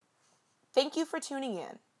Thank you for tuning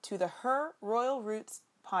in to the Her Royal Roots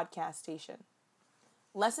podcast station.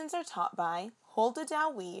 Lessons are taught by Huldah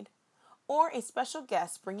Dawid or a special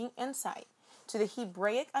guest bringing insight to the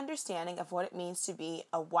Hebraic understanding of what it means to be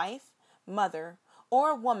a wife, mother,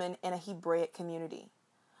 or a woman in a Hebraic community.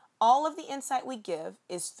 All of the insight we give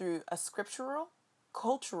is through a scriptural,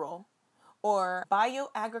 cultural, or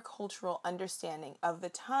bioagricultural understanding of the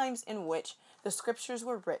times in which the scriptures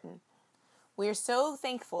were written. We are so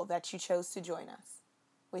thankful that you chose to join us.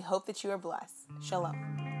 We hope that you are blessed. Shalom.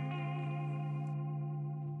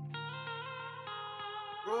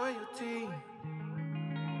 Royalty.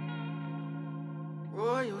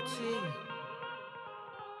 Royalty.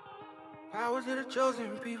 Power to the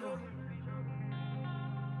chosen people.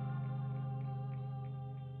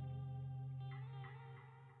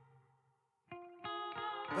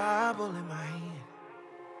 Bible in my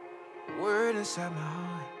hand, word inside my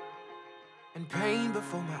heart, and pain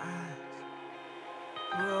before my eyes.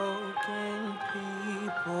 Broken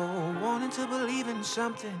people wanting to believe in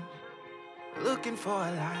something, looking for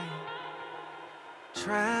a light,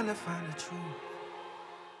 trying to find the truth.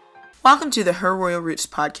 Welcome to the Her Royal Roots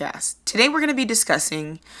podcast. Today we're going to be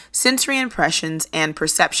discussing sensory impressions and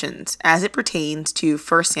perceptions as it pertains to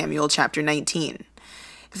 1 Samuel chapter 19.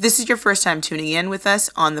 If this is your first time tuning in with us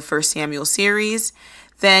on the 1 Samuel series,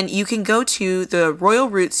 then you can go to the Royal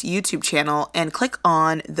Roots YouTube channel and click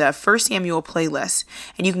on the 1 Samuel playlist,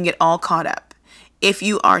 and you can get all caught up. If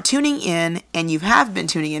you are tuning in and you have been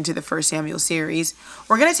tuning into the 1 Samuel series,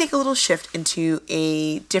 we're going to take a little shift into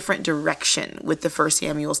a different direction with the 1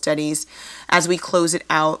 Samuel studies as we close it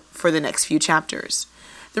out for the next few chapters.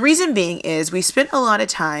 The reason being is we spent a lot of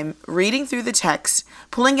time reading through the text,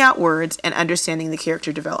 pulling out words, and understanding the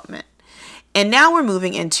character development. And now we're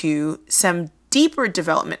moving into some deeper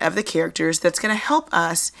development of the characters that's going to help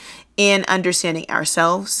us in understanding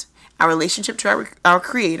ourselves, our relationship to our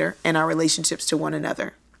Creator, and our relationships to one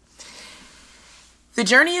another. The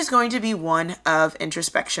journey is going to be one of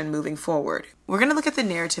introspection moving forward. We're going to look at the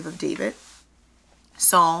narrative of David,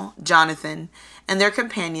 Saul, Jonathan, and their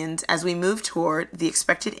companions as we move toward the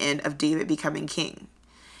expected end of David becoming king.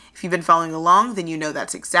 If you've been following along, then you know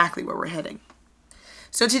that's exactly where we're heading.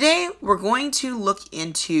 So today we're going to look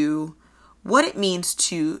into what it means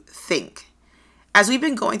to think. As we've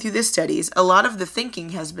been going through these studies, a lot of the thinking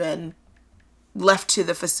has been left to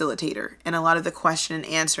the facilitator, and a lot of the question and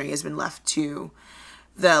answering has been left to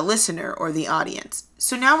the listener or the audience.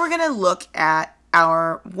 So now we're going to look at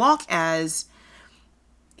our walk as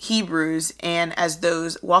Hebrews and as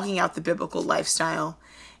those walking out the biblical lifestyle,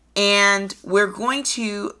 and we're going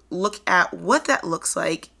to look at what that looks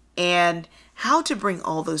like and how to bring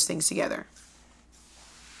all those things together.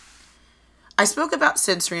 I spoke about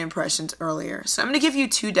sensory impressions earlier, so I'm going to give you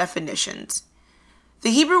two definitions.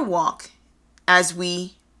 The Hebrew walk, as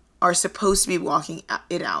we are supposed to be walking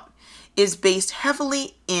it out, is based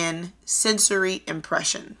heavily in sensory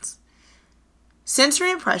impressions.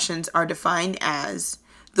 Sensory impressions are defined as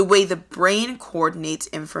the way the brain coordinates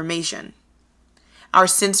information. Our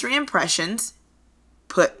sensory impressions,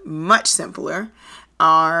 put much simpler,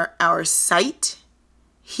 are our sight,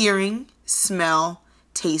 hearing, smell,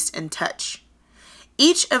 taste, and touch.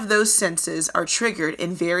 Each of those senses are triggered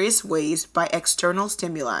in various ways by external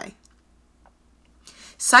stimuli.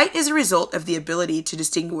 Sight is a result of the ability to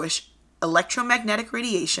distinguish electromagnetic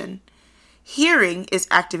radiation. Hearing is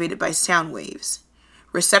activated by sound waves.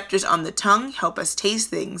 Receptors on the tongue help us taste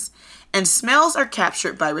things, and smells are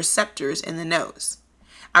captured by receptors in the nose.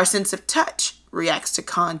 Our sense of touch reacts to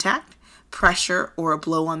contact, pressure, or a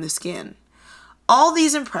blow on the skin. All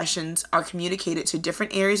these impressions are communicated to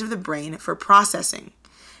different areas of the brain for processing.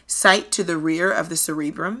 Sight to the rear of the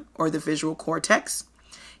cerebrum, or the visual cortex.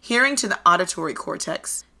 Hearing to the auditory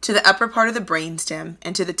cortex, to the upper part of the brainstem,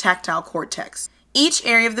 and to the tactile cortex. Each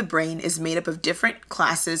area of the brain is made up of different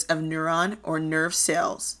classes of neuron or nerve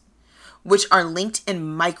cells, which are linked in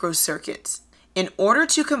microcircuits. In order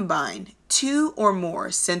to combine two or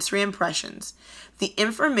more sensory impressions, the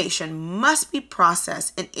information must be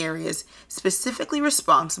processed in areas specifically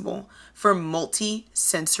responsible for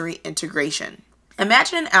multi-sensory integration.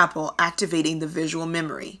 Imagine an apple activating the visual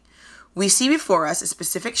memory. We see before us a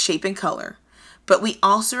specific shape and color, but we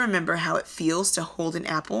also remember how it feels to hold an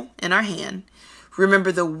apple in our hand,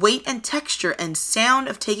 remember the weight and texture and sound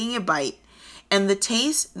of taking a bite, and the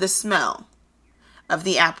taste, the smell of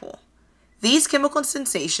the apple. These chemical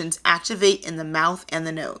sensations activate in the mouth and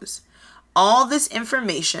the nose. All this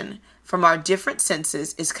information from our different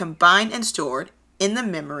senses is combined and stored in the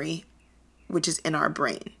memory, which is in our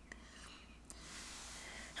brain.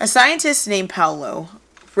 A scientist named Paulo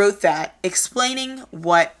wrote that explaining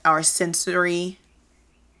what our sensory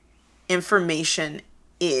information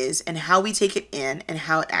is and how we take it in and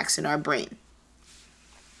how it acts in our brain.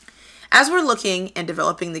 As we're looking and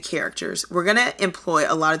developing the characters, we're going to employ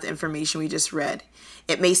a lot of the information we just read.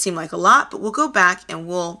 It may seem like a lot, but we'll go back and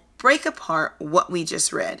we'll break apart what we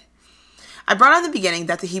just read. I brought up in the beginning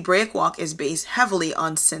that the Hebraic walk is based heavily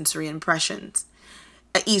on sensory impressions.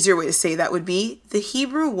 An easier way to say that would be the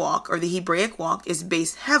Hebrew walk or the Hebraic walk is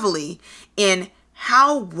based heavily in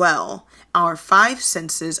how well our five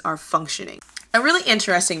senses are functioning. A really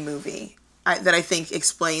interesting movie that I think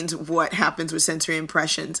explains what happens with sensory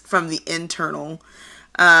impressions from the internal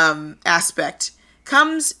aspect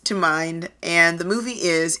comes to mind, and the movie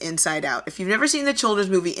is Inside Out. If you've never seen the children's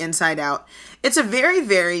movie Inside Out, it's a very,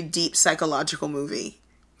 very deep psychological movie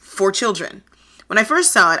for children. When I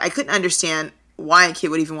first saw it, I couldn't understand why a kid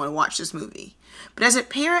would even want to watch this movie. But as a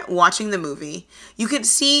parent watching the movie, you can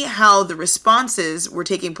see how the responses were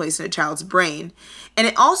taking place in a child's brain. And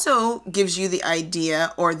it also gives you the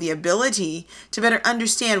idea or the ability to better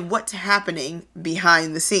understand what's happening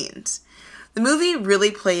behind the scenes. The movie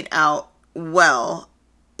really played out well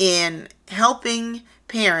in helping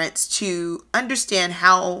parents to understand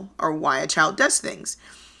how or why a child does things.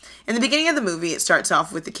 In the beginning of the movie, it starts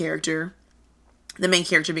off with the main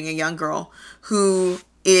character being a young girl who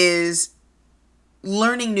is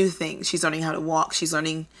learning new things. She's learning how to walk. She's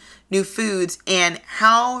learning new foods and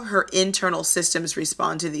how her internal systems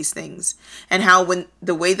respond to these things, and how when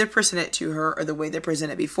the way they're presented to her or the way they're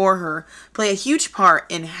presented before her play a huge part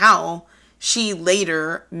in how she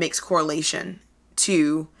later makes correlation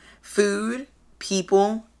to food,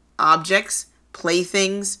 people, objects,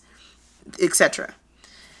 playthings, etc.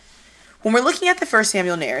 When we're looking at the 1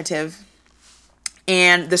 Samuel narrative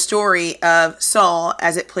and the story of Saul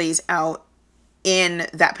as it plays out in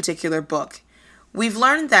that particular book, we've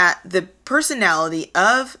learned that the personality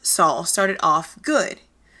of Saul started off good.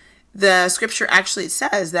 The scripture actually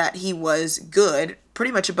says that he was good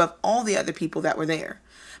pretty much above all the other people that were there.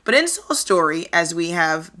 But in Saul's story, as we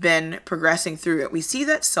have been progressing through it, we see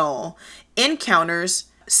that Saul encounters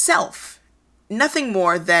self, nothing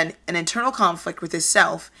more than an internal conflict with his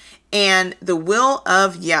self and the will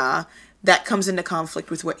of Yah that comes into conflict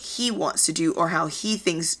with what he wants to do or how he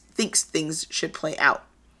thinks things should play out.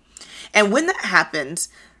 And when that happens,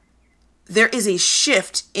 there is a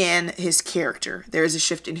shift in his character. There is a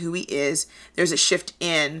shift in who he is. There's a shift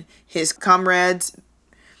in his comrades.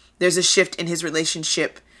 There's a shift in his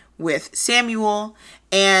relationship with Samuel.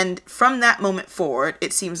 And from that moment forward,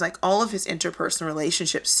 it seems like all of his interpersonal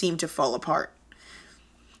relationships seem to fall apart.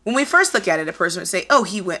 When we first look at it, a person would say, oh,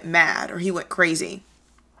 he went mad or he went crazy.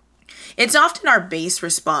 It's often our base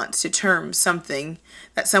response to term something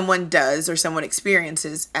that someone does or someone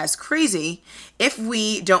experiences as crazy if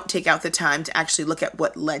we don't take out the time to actually look at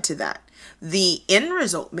what led to that. The end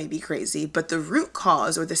result may be crazy, but the root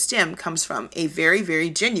cause or the stem comes from a very, very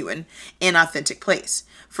genuine and authentic place.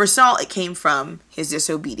 For Saul, it came from his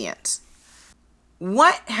disobedience.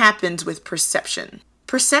 What happens with perception?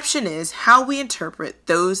 Perception is how we interpret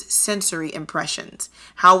those sensory impressions,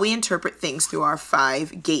 how we interpret things through our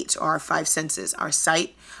five gates or our five senses, our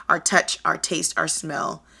sight, our touch, our taste, our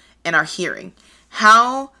smell, and our hearing.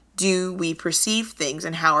 How do we perceive things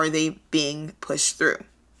and how are they being pushed through?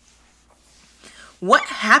 What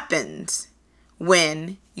happens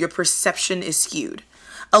when your perception is skewed?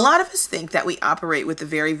 A lot of us think that we operate with a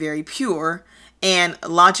very, very pure and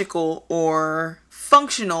logical or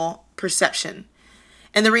functional perception.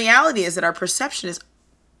 And the reality is that our perception is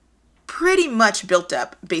pretty much built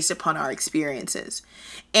up based upon our experiences.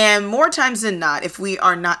 And more times than not, if we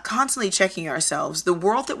are not constantly checking ourselves, the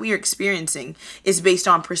world that we are experiencing is based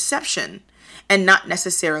on perception and not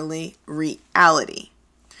necessarily reality.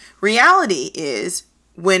 Reality is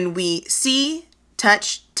when we see,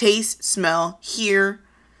 touch, taste, smell, hear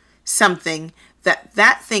something,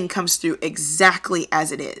 that thing comes through exactly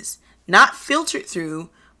as it is, not filtered through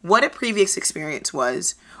what a previous experience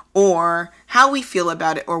was, or how we feel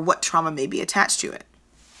about it, or what trauma may be attached to it.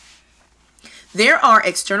 There are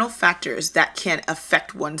external factors that can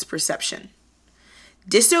affect one's perception.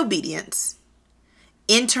 Disobedience,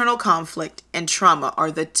 internal conflict, and trauma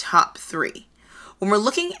are the top three. When we're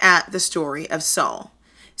looking at the story of Saul,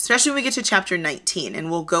 especially when we get to chapter 19, and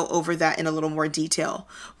we'll go over that in a little more detail,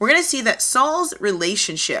 we're going to see that Saul's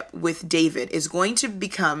relationship with David is going to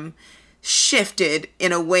become shifted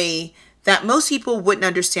in a way that most people wouldn't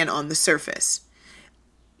understand on the surface.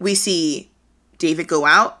 We see David go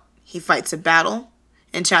out, he fights a battle.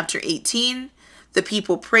 In chapter 18, the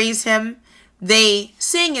people praise him. They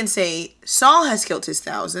sing and say, Saul has killed his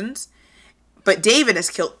thousands, but David has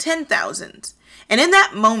killed 10,000. And in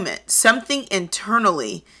that moment, something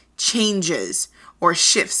internally changes or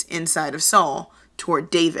shifts inside of Saul toward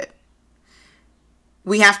David.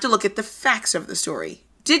 We have to look at the facts of the story.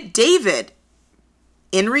 Did David,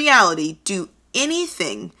 in reality, do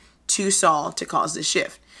anything to Saul to cause the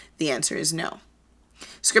shift? The answer is no.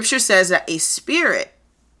 Scripture says that a spirit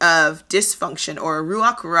of dysfunction, or a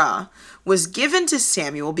ruach ra, was given to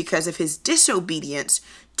Samuel because of his disobedience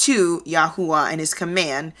to Yahuwah and his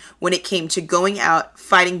command when it came to going out,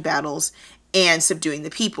 fighting battles, and subduing the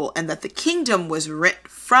people, and that the kingdom was rent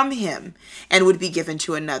from him and would be given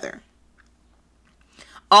to another.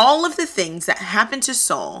 All of the things that happened to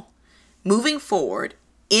Saul moving forward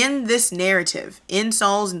in this narrative, in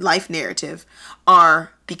Saul's life narrative,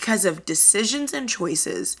 are because of decisions and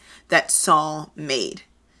choices that Saul made.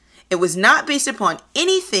 It was not based upon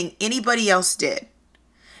anything anybody else did,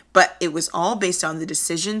 but it was all based on the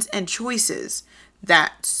decisions and choices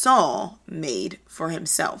that Saul made for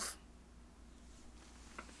himself.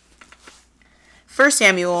 1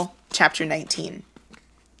 Samuel chapter 19.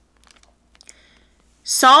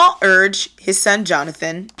 Saul urged his son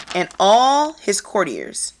Jonathan and all his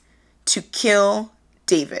courtiers to kill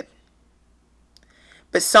David.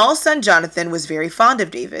 But Saul's son Jonathan was very fond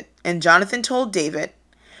of David, and Jonathan told David,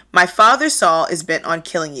 "My father Saul is bent on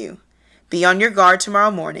killing you. Be on your guard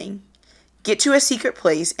tomorrow morning. Get to a secret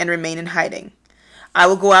place and remain in hiding. I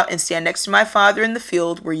will go out and stand next to my father in the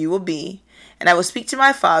field where you will be, and I will speak to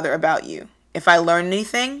my father about you. If I learn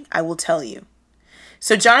anything, I will tell you."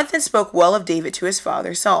 So Jonathan spoke well of David to his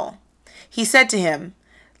father Saul. He said to him,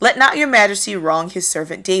 "Let not your majesty wrong his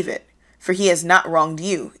servant David, for he has not wronged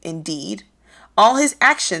you. Indeed, all his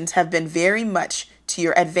actions have been very much to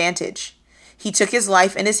your advantage. He took his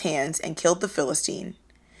life in his hands and killed the Philistine.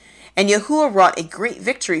 And Yahuwah wrought a great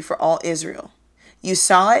victory for all Israel. You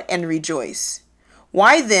saw it and rejoice.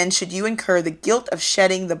 Why then should you incur the guilt of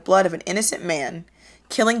shedding the blood of an innocent man,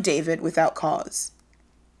 killing David without cause?"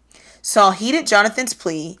 Saul heeded Jonathan's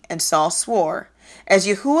plea, and Saul swore, "As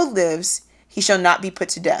Yahuwah lives, he shall not be put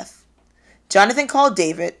to death." Jonathan called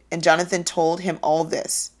David, and Jonathan told him all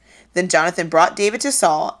this. Then Jonathan brought David to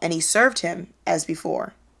Saul, and he served him as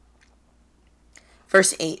before.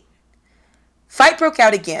 Verse 8. Fight broke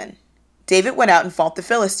out again. David went out and fought the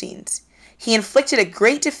Philistines. He inflicted a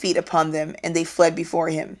great defeat upon them, and they fled before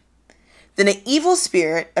him. Then an evil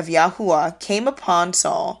spirit of Yahuwah came upon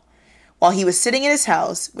Saul, while he was sitting in his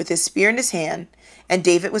house with his spear in his hand, and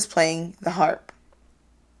David was playing the harp.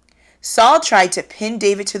 Saul tried to pin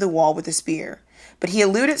David to the wall with a spear, but he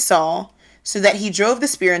eluded Saul, so that he drove the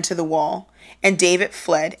spear into the wall, and David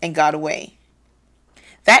fled and got away.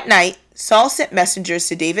 That night, Saul sent messengers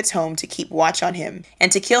to David's home to keep watch on him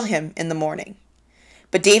and to kill him in the morning.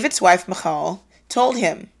 But David's wife Michal told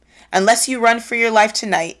him, "Unless you run for your life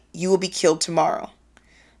tonight, you will be killed tomorrow."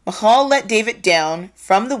 Michal let David down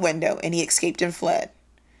from the window, and he escaped and fled.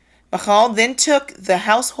 Michal then took the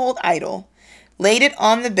household idol, laid it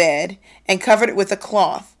on the bed, and covered it with a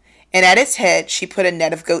cloth, and at its head she put a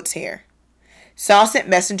net of goat's hair. Saul sent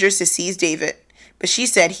messengers to seize David, but she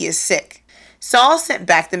said, "He is sick." Saul sent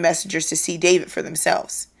back the messengers to see David for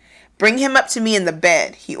themselves. "Bring him up to me in the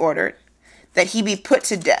bed," he ordered, "that he be put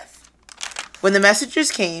to death." When the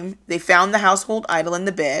messengers came, they found the household idol in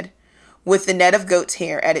the bed, with the net of goat's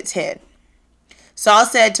hair at its head. Saul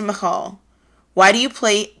said to Michal, "Why do you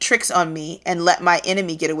play tricks on me and let my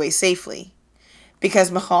enemy get away safely?"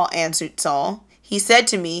 "Because," Michal answered Saul, "he said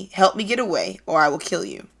to me, 'Help me get away, or I will kill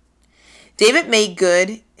you.'" David made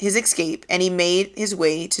good his escape, and he made his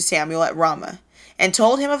way to Samuel at Ramah, and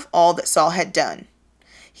told him of all that Saul had done.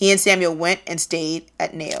 He and Samuel went and stayed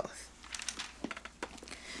at Naioth.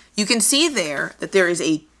 You can see there that there is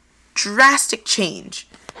a drastic change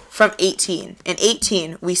from 18. In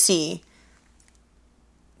 18, we see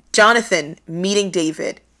Jonathan meeting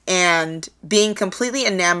David and being completely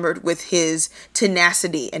enamored with his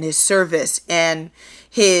tenacity and his service and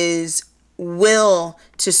his will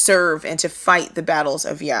to serve and to fight the battles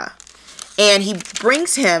of Yah. And he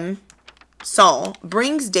brings Saul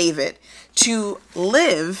brings David to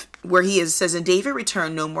live where he is. It says, "And David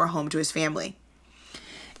returned no more home to his family."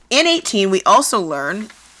 In 18, we also learn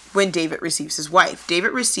when David receives his wife.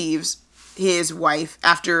 David receives his wife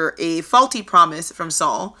after a faulty promise from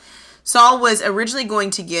Saul. Saul was originally going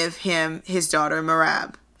to give him his daughter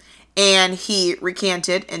Merab, and he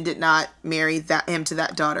recanted and did not marry him to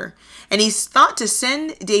that daughter. And he's thought to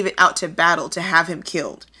send David out to battle to have him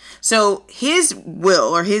killed. So his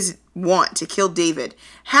will or his want to kill David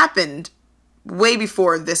happened way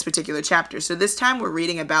before this particular chapter. So this time we're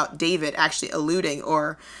reading about David actually eluding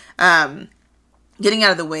or getting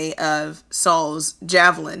out of the way of Saul's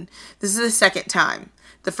javelin. This is the second time.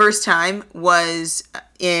 The first time was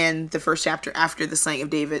in the first chapter after the slaying of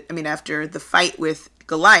David. After the fight with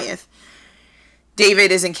Goliath.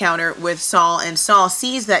 David is encounter with Saul, and Saul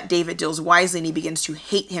sees that David deals wisely, and he begins to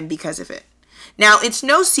hate him because of it. Now, it's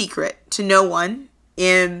no secret to no one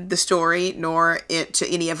in the story, nor to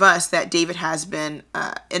any of us, that David has been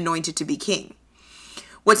anointed to be king.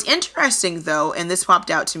 What's interesting, though, and this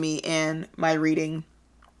popped out to me in my reading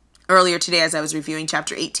earlier today as I was reviewing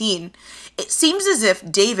chapter 18, it seems as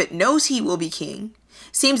if David knows he will be king.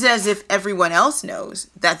 Seems as if everyone else knows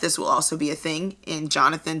that this will also be a thing in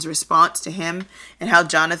Jonathan's response to him, and how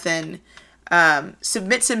Jonathan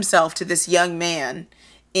submits himself to this young man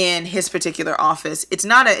in his particular office. It's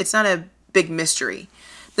not a big mystery.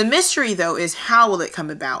 The mystery, though, is how will it come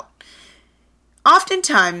about?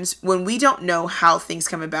 Oftentimes, when we don't know how things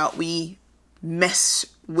come about, we mess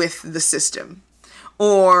with the system.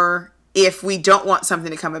 Or if we don't want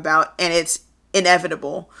something to come about and it's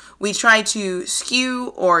inevitable, we try to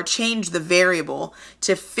skew or change the variable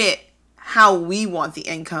to fit how we want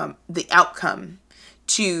the outcome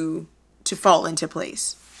to fall into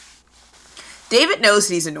place. David knows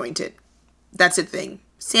that he's anointed. That's a thing.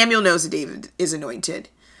 Samuel knows that David is anointed.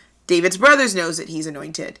 David's brothers knows that he's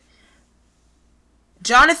anointed.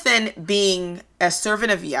 Jonathan, being a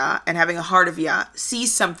servant of Yah and having a heart of Yah,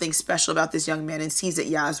 sees something special about this young man and sees that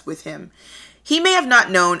Yah is with him. He may have not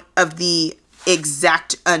known of the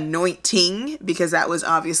exact anointing, because that was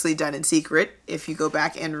obviously done in secret. If you go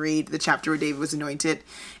back and read the chapter where David was anointed,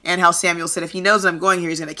 and how Samuel said, if he knows I'm going here,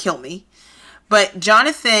 he's going to kill me. But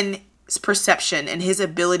Jonathan's perception and his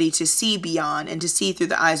ability to see beyond and to see through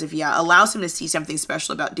the eyes of Yah allows him to see something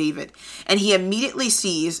special about David. And he immediately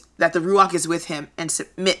sees that the Ruach is with him and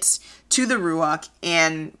submits to the Ruach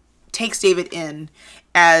and takes David in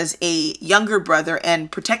as a younger brother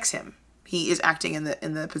and protects him. He is acting in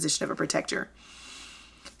the position of a protector.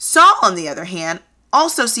 Saul, on the other hand,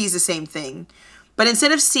 also sees the same thing. But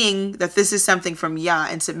instead of seeing that this is something from Yah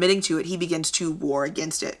and submitting to it, he begins to war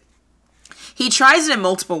against it. He tries it in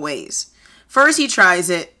multiple ways. First, he tries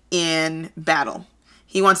it in battle.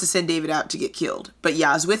 He wants to send David out to get killed, but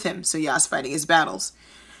Yah's with him, so Yah's fighting his battles.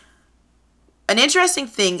 An interesting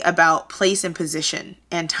thing about place and position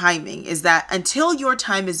and timing is that until your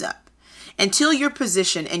time is up, until your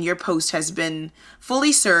position and your post has been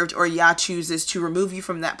fully served, or Yah chooses to remove you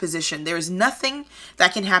from that position, there is nothing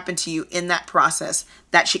that can happen to you in that process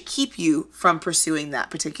that should keep you from pursuing that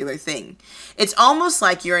particular thing. It's almost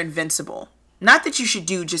like you're invincible. Not that you should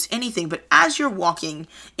do just anything, but as you're walking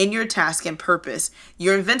in your task and purpose,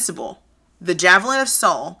 you're invincible. The javelin of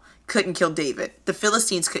Saul couldn't kill David. The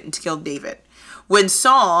Philistines couldn't kill David. When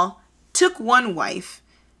Saul took one wife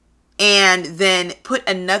and then put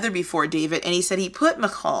another before David, and he said he put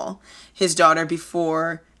Michal, his daughter,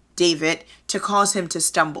 before David to cause him to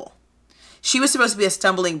stumble. She was supposed to be a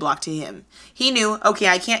stumbling block to him. He knew, okay,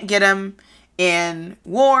 I can't get him in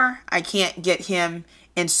war. I can't get him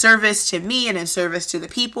in service to me and in service to the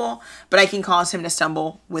people, but I can cause him to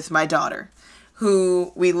stumble with my daughter,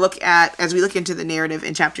 who we look at as we look into the narrative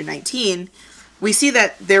in chapter 19. We see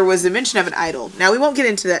that there was a mention of an idol. Now, we won't get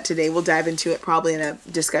into that today. We'll dive into it probably in a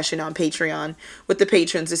discussion on Patreon with the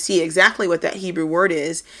patrons to see exactly what that Hebrew word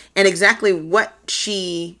is and exactly what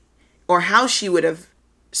she or how she would have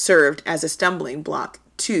served as a stumbling block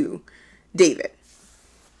to David.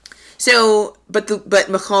 So, but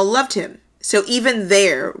Michal loved him. So even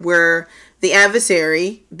there, where the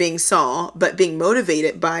adversary, being Saul, but being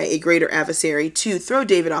motivated by a greater adversary to throw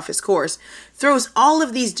David off his course, throws all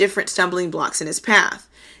of these different stumbling blocks in his path,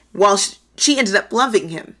 while she ended up loving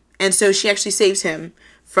him. And so she actually saves him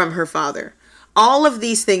from her father. All of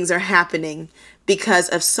these things are happening because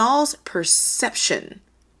of Saul's perception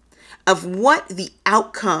of what the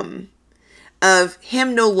outcome of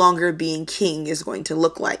him no longer being king is going to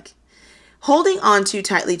look like. Holding on too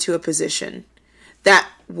tightly to a position that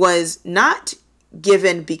was not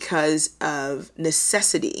given because of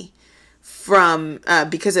necessity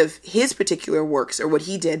because of his particular works or what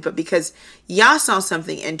he did, but because Yah saw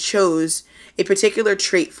something and chose a particular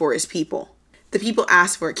trait for his people. The people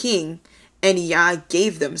asked for a king, and Yah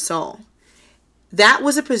gave them Saul. That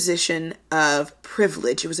was a position of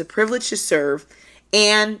privilege. It was a privilege to serve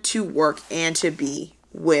and to work and to be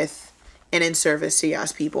with and in service to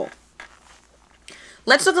Yah's people.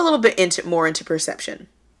 Let's look a little bit more into perception.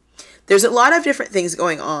 There's a lot of different things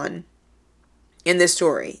going on in this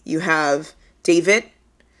story. You have David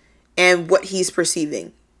and what he's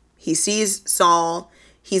perceiving. He sees Saul.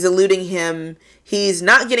 He's eluding him. He's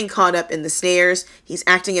not getting caught up in the snares. He's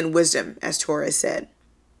acting in wisdom, as Torah said.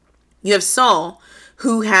 You have Saul,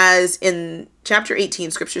 who has, in chapter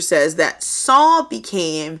 18, scripture says that Saul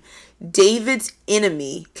became David's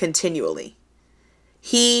enemy continually.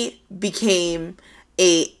 He became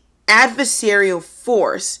a adversarial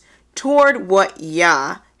force toward what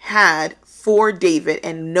Yah had for David,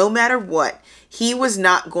 and no matter what, he was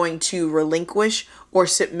not going to relinquish or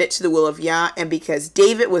submit to the will of Yah, and because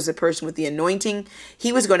David was the person with the anointing,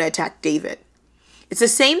 he was going to attack David. It's the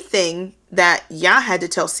same thing that Yah had to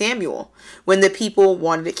tell Samuel when the people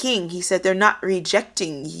wanted a king. He said, they're not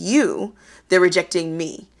rejecting you, they're rejecting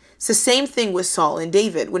me. It's the same thing with Saul and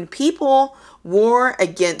David. When people war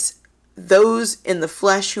against those in the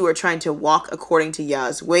flesh who are trying to walk according to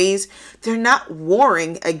Yah's ways, they're not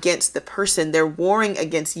warring against the person. They're warring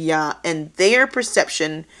against Yah and their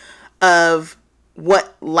perception of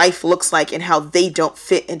what life looks like and how they don't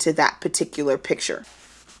fit into that particular picture.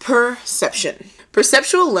 Perception.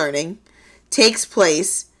 Perceptual learning takes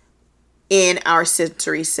place in our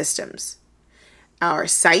sensory systems. Our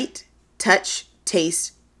sight, touch,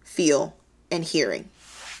 taste, feel, and hearing.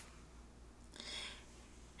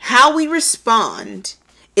 How we respond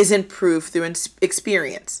is improved through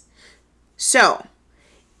experience. So,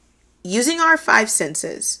 using our 5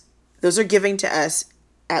 senses, those are given to us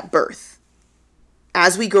at birth.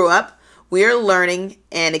 As we grow up, we are learning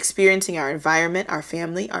and experiencing our environment, our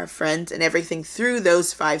family, our friends, and everything through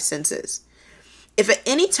those 5 senses. If at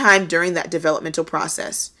any time during that developmental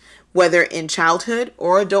process, whether in childhood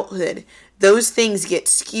or adulthood, those things get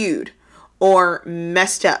skewed or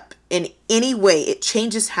messed up in any way, it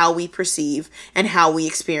changes how we perceive and how we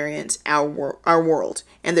experience our world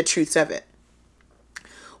and the truths of it.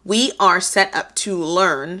 We are set up to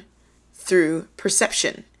learn through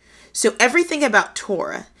perception. So everything about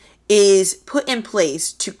Torah is put in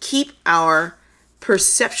place to keep our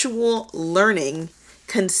perceptual learning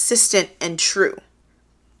consistent and true.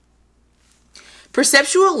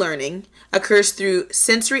 Perceptual learning occurs through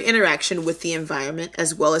sensory interaction with the environment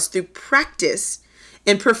as well as through practice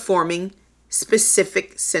in performing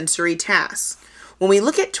specific sensory tasks. When we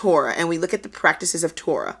look at Torah and we look at the practices of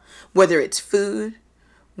Torah, whether it's food,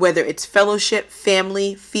 whether it's fellowship,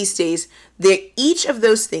 family, feast days, each of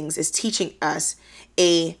those things is teaching us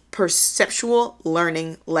a perceptual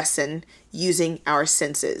learning lesson using our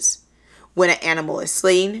senses. When an animal is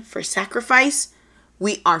slain for sacrifice,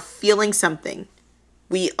 we are feeling something.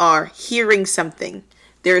 We are hearing something.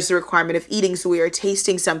 There is a requirement of eating, so we are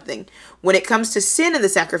tasting something. When it comes to sin in the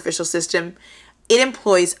sacrificial system, it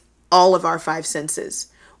employs all of our 5 senses.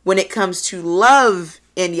 When it comes to love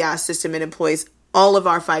in Yah's system, it employs all of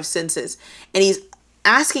our 5 senses. And he's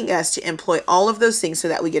asking us to employ all of those things so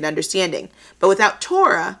that we get understanding. But without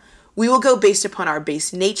Torah, we will go based upon our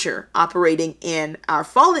base nature, operating in our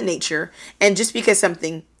fallen nature. And just because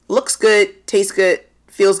something looks good, tastes good,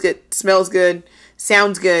 feels good, smells good,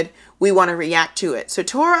 sounds good, we want to react to it. So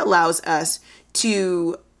Torah allows us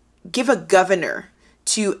to give a governor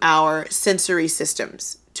to our sensory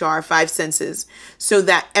systems, to our 5 senses, so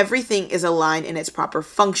that everything is aligned in its proper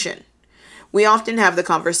function. We often have the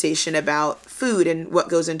conversation about food and what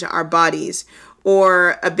goes into our bodies,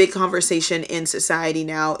 or a big conversation in society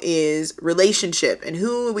now is relationship and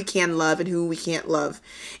who we can love and who we can't love.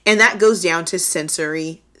 And that goes down to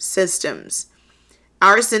sensory systems.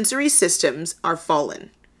 Our sensory systems are fallen.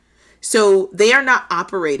 So they are not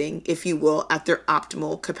operating, if you will, at their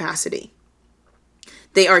optimal capacity.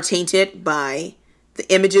 They are tainted by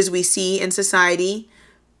the images we see in society,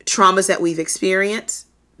 traumas that we've experienced,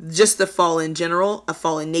 just the fall in general, a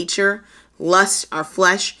fallen nature, lust, our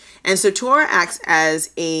flesh. And so Torah acts as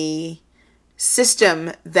a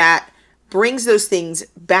system that brings those things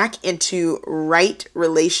back into right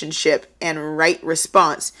relationship and right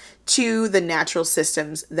response to the natural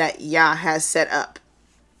systems that Yah has set up.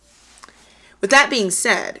 With that being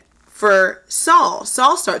said, for Saul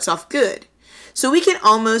starts off good. So we can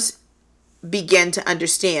almost begin to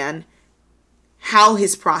understand how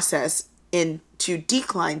his process into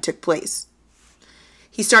decline took place.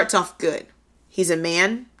 He starts off good. He's a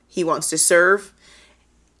man. He wants to serve.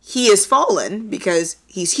 He is fallen because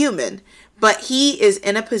he's human, but he is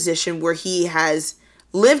in a position where he has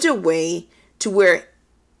lived a way to where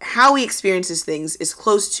how he experiences things is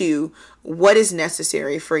close to what is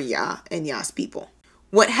necessary for Yah and Yah's people.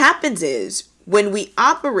 What happens is when we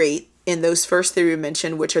operate in those first 3 we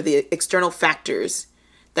mentioned, which are the external factors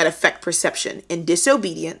that affect perception, in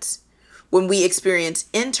disobedience, when we experience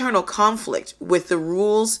internal conflict with the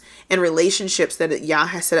rules and relationships that Yah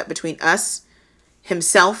has set up between us,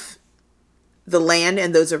 himself, the land,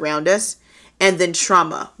 and those around us, and then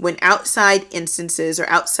trauma, when outside instances or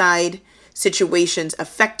outside situations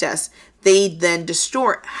affect us, they then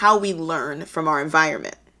distort how we learn from our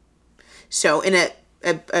environment. So in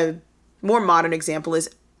a more modern example is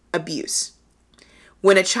abuse.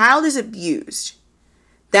 When a child is abused,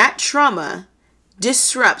 that trauma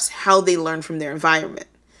disrupts how they learn from their environment,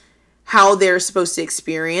 how they're supposed to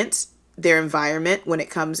experience their environment when it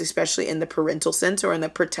comes, especially in the parental sense or in the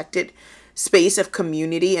protected space of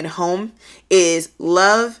community and home, is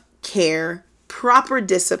love, care, proper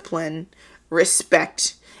discipline,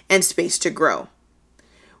 respect, and space to grow.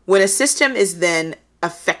 When a system is then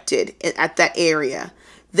affected at that area,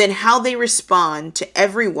 then how they respond to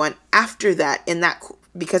everyone after that in that,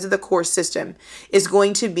 because of the core system, is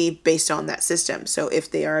going to be based on that system. So if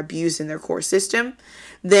they are abused in their core system,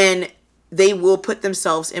 then they will put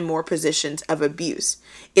themselves in more positions of abuse.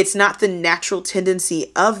 It's not the natural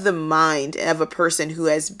tendency of the mind of a person who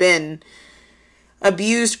has been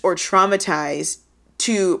abused or traumatized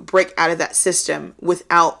to break out of that system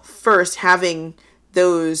without first having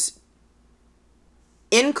those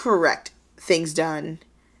incorrect things done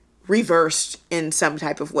reversed in some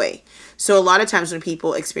type of way. So a lot of times when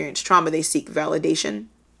people experience trauma, they seek validation,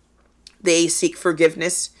 they seek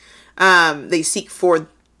forgiveness, they seek for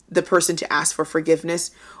the person to ask for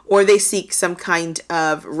forgiveness, or they seek some kind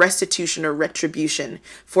of restitution or retribution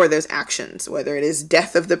for those actions, whether it is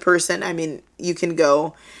death of the person. I mean, you can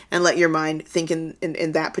go and let your mind think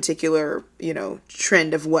in that particular,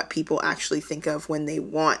 trend of what people actually think of when they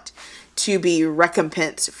want to be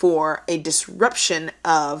recompensed for a disruption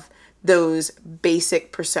of those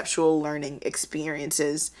basic perceptual learning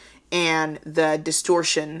experiences and the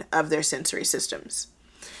distortion of their sensory systems.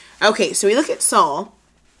 Okay, so we look at Saul,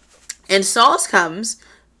 and Saul's comes,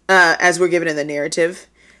 as we're given in the narrative,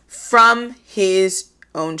 from his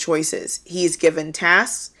own choices. He's given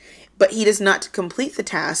tasks, but he does not complete the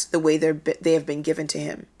task the way they have been given to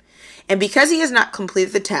him. And because he has not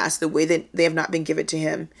completed the task the way that they have not been given to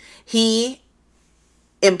him, he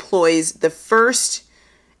employs the first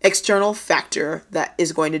external factor that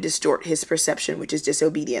is going to distort his perception, which is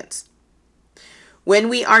disobedience. When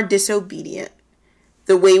we are disobedient,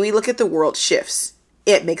 the way we look at the world shifts.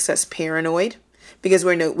 It makes us paranoid because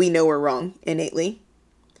we know we're wrong innately.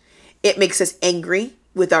 It makes us angry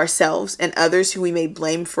with ourselves and others who we may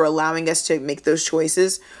blame for allowing us to make those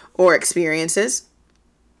choices or experiences.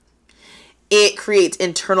 It creates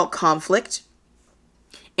internal conflict,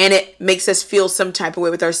 and it makes us feel some type of way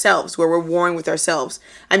with ourselves, where we're warring with ourselves.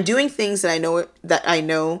 I'm doing things that I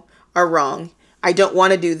know are wrong. I don't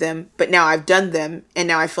want to do them, but now I've done them, and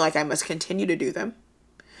now I feel like I must continue to do them.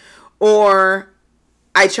 Or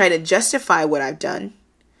I try to justify what I've done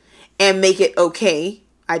and make it okay.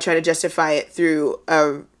 I try to justify it through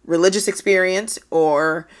a religious experience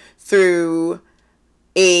or through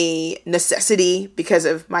a necessity because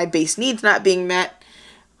of my base needs not being met.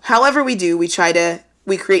 However we do, we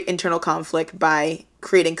create internal conflict by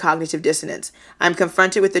creating cognitive dissonance. I'm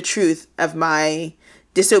confronted with the truth of my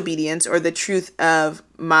disobedience or the truth of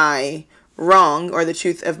my wrong or the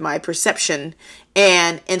truth of my perception.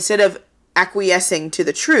 And instead of acquiescing to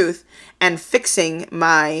the truth and fixing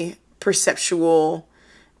my perceptual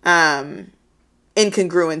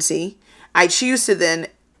incongruency, I choose to then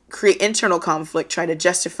create internal conflict, try to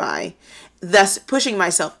justify, thus pushing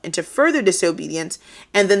myself into further disobedience.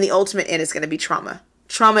 And then the ultimate end is going to be trauma.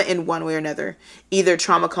 Trauma in one way or another. Either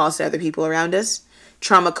trauma caused to other people around us,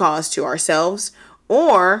 trauma caused to ourselves,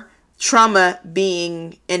 or trauma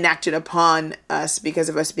being enacted upon us because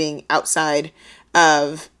of us being outside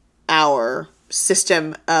of our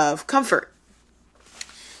system of comfort.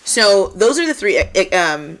 So those are the three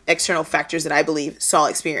external factors that I believe Saul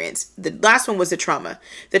experienced. The last one was the trauma.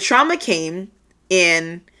 The trauma came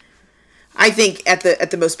in, I think, at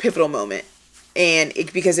the most pivotal moment, and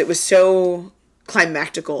because it was so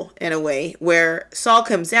climactical in a way, where Saul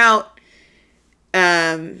comes out,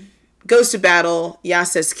 goes to battle. Yah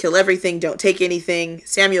says, kill everything, don't take anything.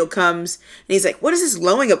 Samuel comes, and he's like, what is this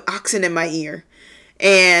lowing of oxen in my ear?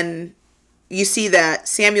 And you see that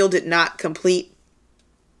Samuel did not complete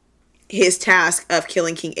his task of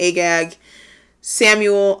killing King Agag.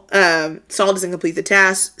 Saul doesn't complete the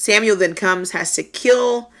task. Samuel then comes, has to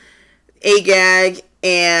kill Agag,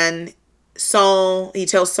 and he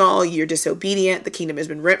tells Saul, you're disobedient. The kingdom has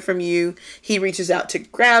been rent from you. He reaches out to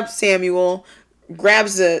grab Samuel,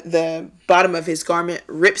 grabs the bottom of his garment,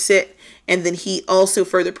 rips it, and then he also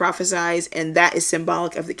further prophesies, and that is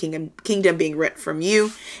symbolic of the kingdom being rent from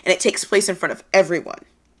you, and it takes place in front of everyone.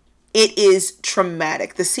 It is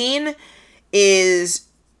traumatic. The scene is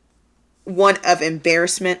one of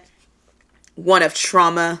embarrassment, one of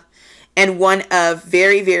trauma, and one of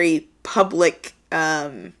very, very public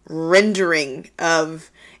rendering of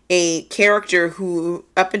a character who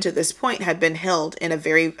up until this point had been held in a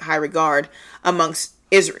very high regard amongst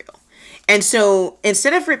Israel. And so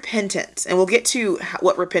instead of repentance, and we'll get to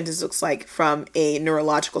what repentance looks like from a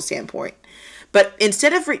neurological standpoint, but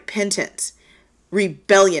instead of repentance,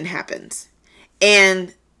 rebellion happens.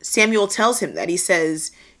 And Samuel tells him that. He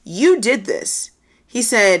says, you did this. He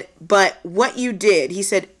said, but what you did, he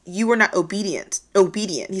said, you were not obedient.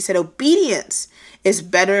 He said, obedience is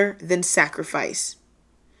better than sacrifice,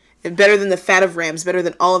 and better than the fat of rams, better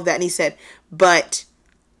than all of that. And he said, but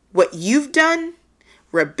what you've done,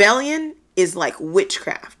 rebellion, is like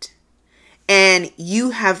witchcraft. And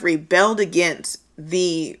you have rebelled against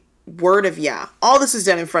the word of Yah. All this is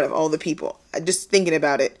done in front of all the people. Just thinking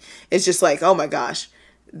about it, it's just like, oh my gosh,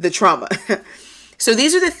 the trauma. So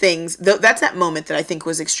these are the things, that's that moment that I think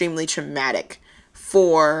was extremely traumatic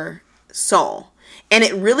for Saul. And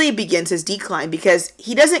it really begins his decline because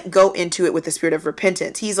he doesn't go into it with the spirit of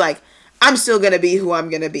repentance. He's like, I'm still going to be who I'm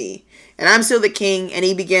going to be. And I'm still the king. And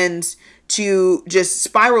he begins to just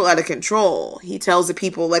spiral out of control. He tells the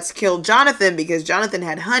people, let's kill Jonathan because Jonathan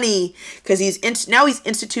had honey, because now he's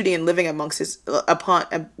instituting and living amongst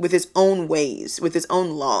with his own ways, with his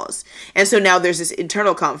own laws. And so now there's this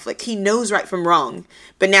internal conflict. He knows right from wrong,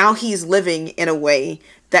 but now he's living in a way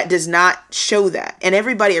that does not show that. And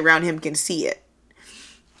everybody around him can see it.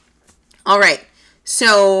 All right.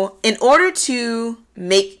 So in order to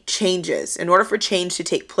make changes, in order for change to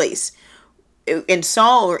take place in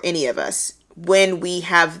Saul or any of us, when we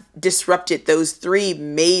have disrupted those three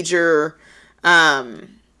major things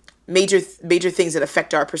that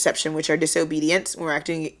affect our perception, which are disobedience, when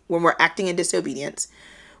we're acting in disobedience,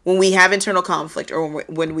 when we have internal conflict, or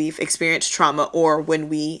when we've experienced trauma, or when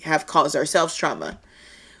we have caused ourselves trauma,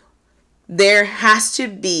 there has to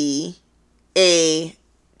be a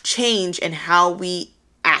change in how we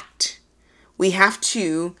act. We have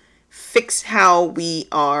to fix how we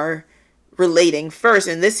are relating first,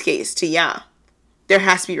 in this case, to Yah. There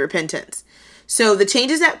has to be repentance. So the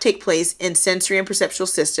changes that take place in sensory and perceptual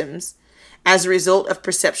systems as a result of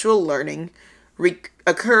perceptual learning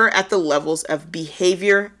occur at the levels of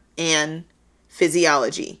behavior and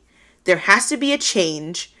physiology. There has to be a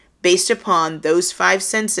change based upon those five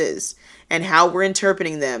senses and how we're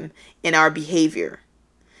interpreting them in our behavior.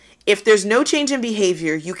 If there's no change in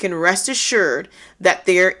behavior, you can rest assured that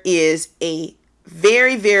there is a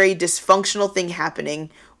very, very dysfunctional thing happening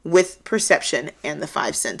with perception and the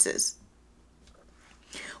five senses.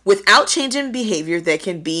 Without change in behavior, there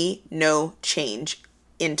can be no change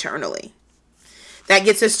internally. That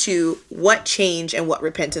gets us to what change and what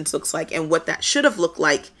repentance looks like, and what that should have looked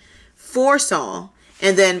like for Saul.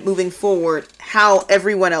 And then moving forward, how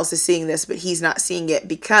everyone else is seeing this, but he's not seeing it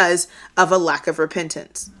because of a lack of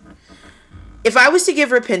repentance. If I was to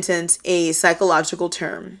give repentance a psychological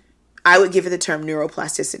term, I would give it the term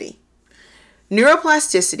neuroplasticity.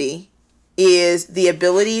 Neuroplasticity is the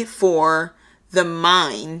ability for the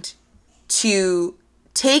mind to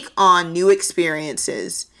take on new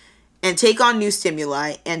experiences and take on new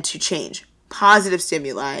stimuli and to change. Positive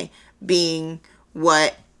stimuli being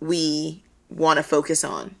what we want to focus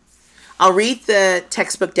on. I'll read the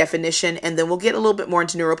textbook definition, and then we'll get a little bit more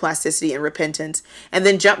into neuroplasticity and repentance, and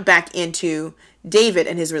then jump back into David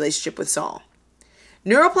and his relationship with Saul.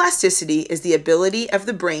 Neuroplasticity is the ability of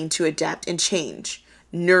the brain to adapt and change.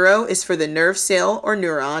 Neuro is for the nerve cell or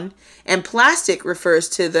neuron, and plastic refers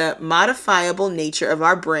to the modifiable nature of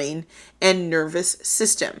our brain and nervous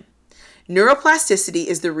system. Neuroplasticity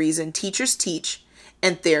is the reason teachers teach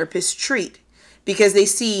and therapists treat, because they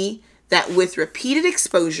see that with repeated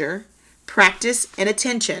exposure, practice, and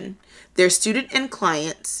attention, their student and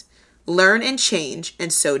clients learn and change,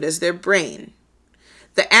 and so does their brain.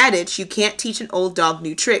 The adage, you can't teach an old dog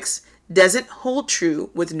new tricks, doesn't hold true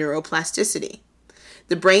with neuroplasticity.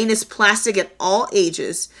 The brain is plastic at all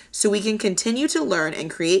ages, so we can continue to learn and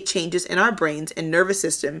create changes in our brains and nervous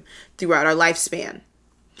system throughout our lifespan.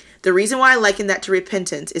 The reason why I liken that to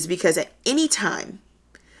repentance is because at any time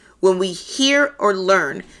when we hear or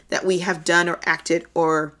learn that we have done or acted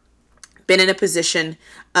or been in a position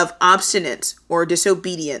of obstinance or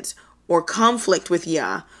disobedience or conflict with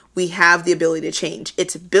Yah, we have the ability to change.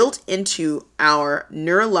 It's built into our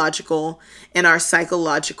neurological and our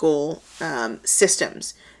psychological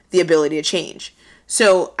systems, the ability to change.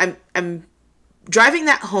 So I'm driving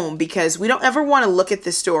that home because we don't ever want to look at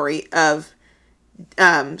the story of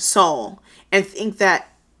Saul and think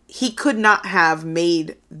that he could not have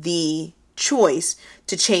made the choice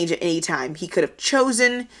to change at any time. He could have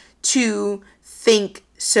chosen to think,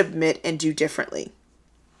 submit, and do differently.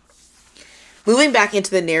 Moving back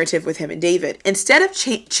into the narrative with him and David, instead of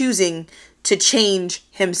choosing to change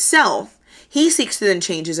himself, he seeks to then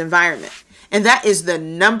change his environment. And that is the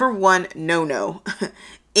number one no-no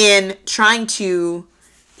in trying to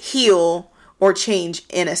heal or change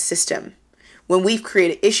in a system. When we've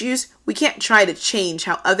created issues, we can't try to change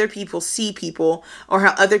how other people see people or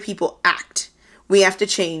how other people act. We have to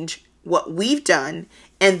change what we've done,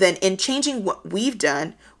 and then in changing what we've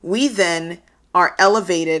done, we then are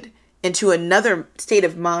elevated into another state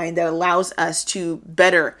of mind that allows us to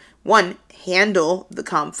better, one, handle the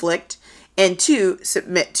conflict, and two,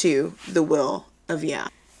 submit to the will of Yah.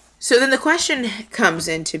 So then the question comes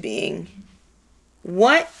into being,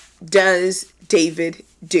 what does David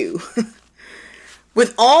do?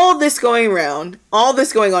 With all this going around, all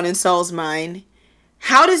this going on in Saul's mind,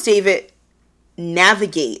 how does David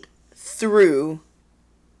navigate through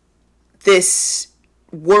this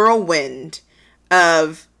whirlwind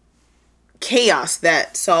of chaos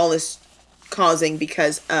that Saul is causing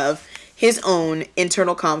because of his own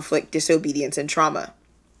internal conflict, disobedience, and trauma?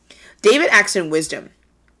 David acts in wisdom.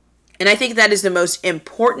 And I think that is the most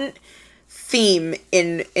important theme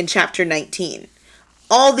in chapter 19.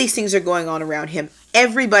 All these things are going on around him.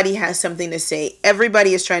 Everybody has something to say.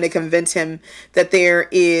 Everybody is trying to convince him that there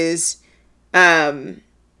is, there's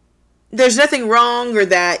nothing wrong, or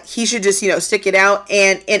that he should just, stick it out.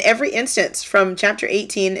 And in every instance from chapter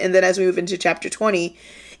 18, and then as we move into chapter 20,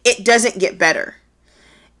 it doesn't get better.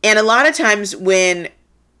 And a lot of times when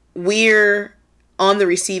we're on the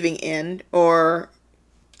receiving end or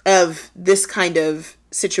of this kind of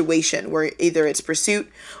situation where either it's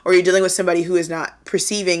pursuit or you're dealing with somebody who is not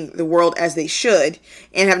perceiving the world as they should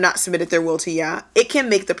and have not submitted their will to Yah, it can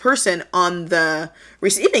make the person on the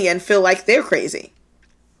receiving end feel like they're crazy.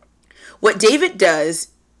 What David does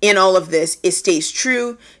in all of this is stays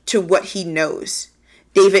true to what he knows.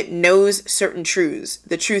 David knows certain truths.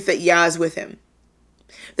 The truth that Yah is with him.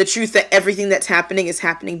 The truth that everything that's happening is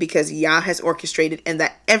happening because Yah has orchestrated, and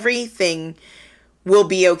that everything will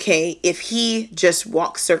be okay if he just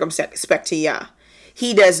walks circumspect to Yah.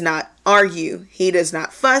 He does not argue. He does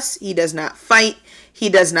not fuss. He does not fight. He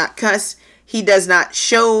does not cuss. He does not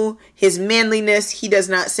show his manliness. He does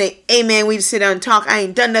not say, "Hey man, we just sit down and talk. I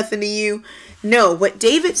ain't done nothing to you." No, what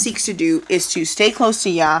David seeks to do is to stay close to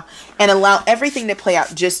Yah and allow everything to play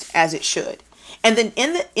out just as it should. And then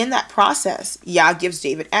in that process, Yah gives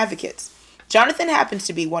David advocates. Jonathan happens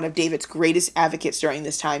to be one of David's greatest advocates during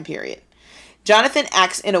this time period. Jonathan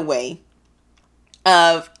acts in a way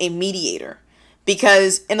of a mediator,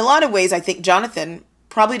 because in a lot of ways, I think Jonathan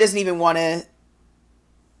probably doesn't even want to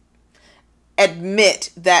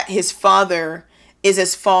admit that his father is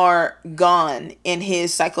as far gone in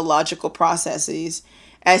his psychological processes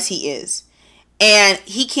as he is. And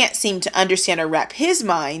he can't seem to understand or wrap his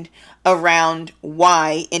mind around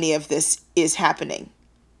why any of this is happening.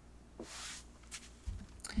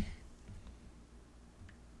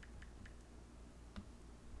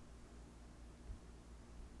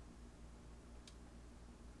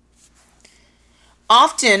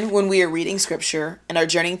 Often when we are reading scripture and are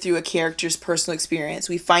journeying through a character's personal experience,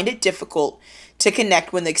 we find it difficult to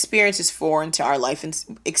connect when the experience is foreign to our life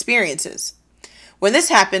and experiences. When this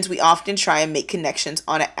happens, we often try and make connections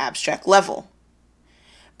on an abstract level.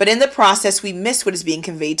 But in the process, we miss what is being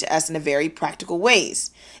conveyed to us in a very practical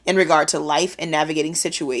ways in regard to life and navigating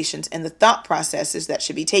situations and the thought processes that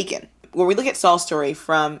should be taken. When we look at Saul's story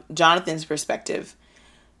from Jonathan's perspective,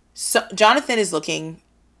 Jonathan is looking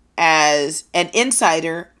as an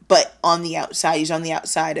insider, but on the outside. He's on the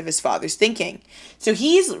outside of his father's thinking. So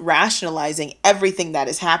he's rationalizing everything that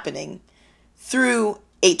is happening through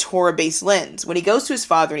a Torah-based lens. When he goes to his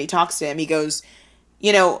father and he talks to him, he goes,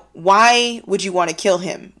 why would you want to kill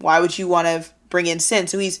him? Why would you want to bring in sin?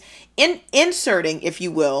 So he's inserting, if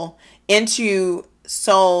you will, into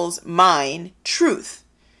Saul's mind truth.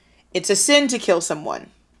 It's a sin to kill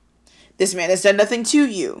someone. This man has done nothing to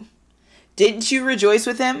you. Didn't you rejoice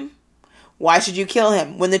with him? Why should you kill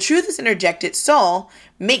him? When the truth is interjected, Saul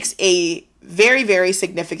makes a very, very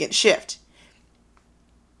significant shift.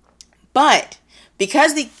 But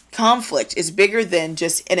because the conflict is bigger than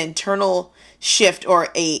just an internal shift or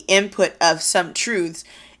a input of some truths,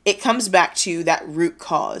 it comes back to that root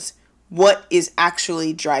cause. What is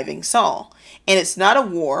actually driving Saul? And it's not a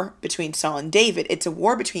war between Saul and David. It's a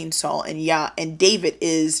war between Saul and Yah. And David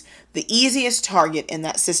is the easiest target in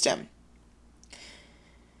that system.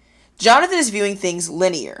 Jonathan is viewing things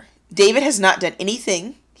linear. David has not done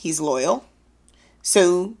anything. He's loyal.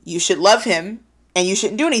 So you should love him and you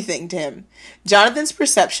shouldn't do anything to him. Jonathan's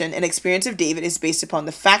perception and experience of David is based upon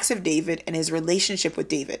the facts of David and his relationship with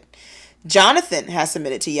David. Jonathan has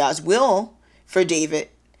submitted to Yah's will for David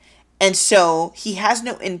And so he has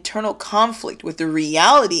no internal conflict with the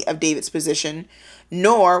reality of David's position,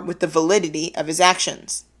 nor with the validity of his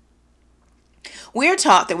actions. We are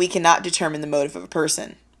taught that we cannot determine the motive of a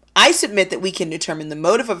person. I submit that we can determine the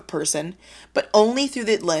motive of a person, but only through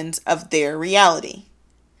the lens of their reality.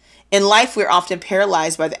 In life, we are often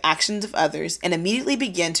paralyzed by the actions of others and immediately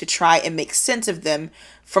begin to try and make sense of them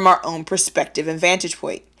from our own perspective and vantage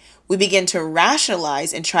point. We begin to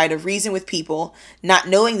rationalize and try to reason with people, not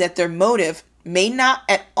knowing that their motive may not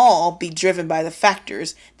at all be driven by the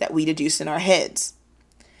factors that we deduce in our heads.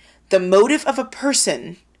 The motive of a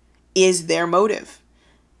person is their motive.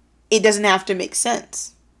 It doesn't have to make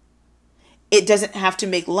sense. It doesn't have to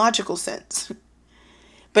make logical sense,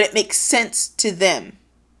 but it makes sense to them.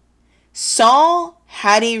 Saul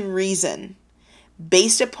had a reason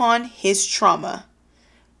based upon his trauma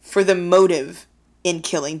for the motive in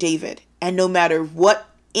killing David. And no matter what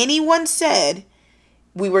anyone said,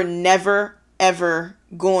 they were never ever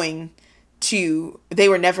going to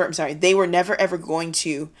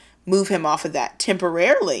move him off of that.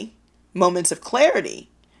 Temporarily, moments of clarity,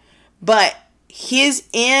 but his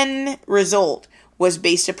end result was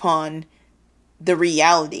based upon the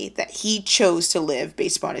reality that he chose to live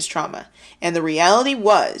based upon his trauma. And the reality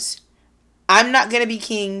was, I'm not going to be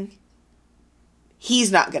king.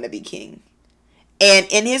 He's not going to be king. And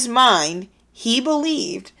in his mind, he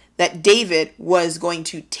believed that David was going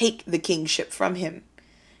to take the kingship from him.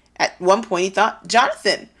 At one point, he thought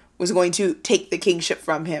Jonathan was going to take the kingship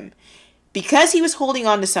from him. Because he was holding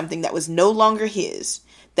on to something that was no longer his,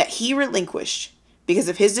 that he relinquished because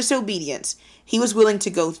of his disobedience, he was willing to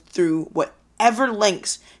go through whatever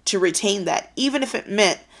lengths to retain that, even if it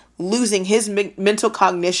meant losing his mental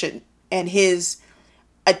cognition and his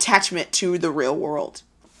attachment to the real world.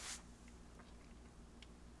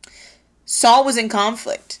 Saul was in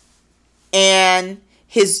conflict, and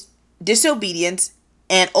his disobedience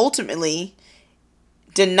and ultimately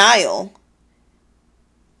denial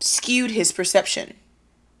skewed his perception.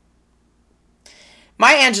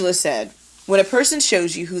 Maya Angelou said, "When a person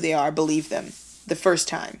shows you who they are, believe them the first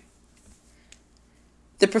time."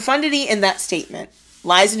 The profundity in that statement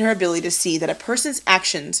lies in her ability to see that a person's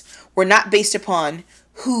actions were not based upon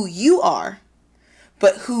who you are,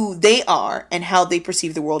 but who they are and how they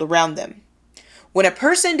perceive the world around them. When a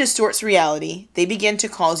person distorts reality, they begin to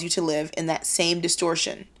cause you to live in that same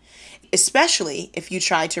distortion, especially if you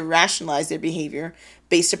try to rationalize their behavior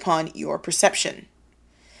based upon your perception.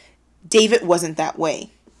 David wasn't that way.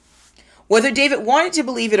 Whether David wanted to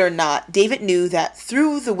believe it or not, David knew that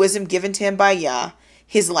through the wisdom given to him by Yah,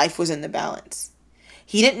 his life was in the balance.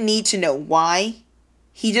 He didn't need to know why.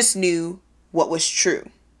 He just knew what was true.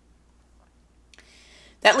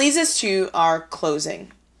 That leads us to our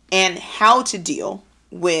closing and how to deal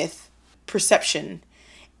with perception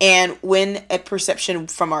and when a perception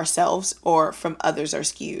from ourselves or from others are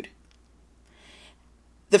skewed.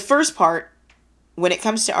 The first part, when it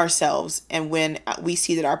comes to ourselves and when we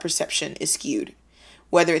see that our perception is skewed,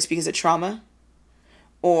 whether it's because of trauma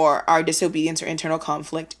or our disobedience or internal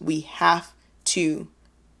conflict, we have to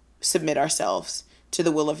submit ourselves to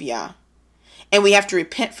the will of Yah. And we have to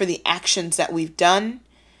repent for the actions that we've done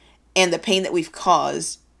and the pain that we've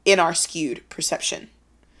caused in our skewed perception.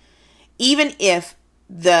 Even if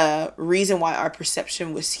the reason why our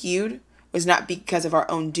perception was skewed was not because of our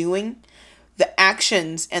own doing, the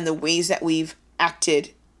actions and the ways that we've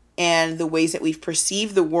acted and the ways that we've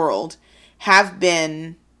perceived the world have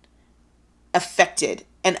been affected,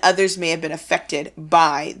 and others may have been affected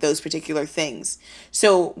by those particular things.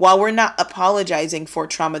 So while we're not apologizing for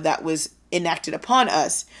trauma that was enacted upon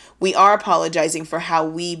us, we are apologizing for how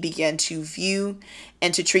we began to view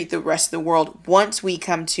and to treat the rest of the world once we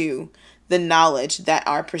come to the knowledge that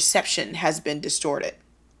our perception has been distorted.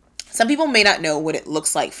 Some people may not know what it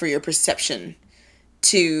looks like for your perception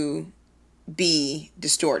to be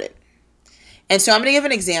distorted. And so I'm going to give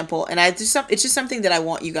an example, and it's just something that I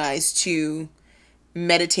want you guys to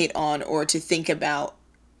meditate on or to think about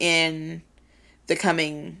in the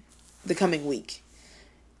coming week.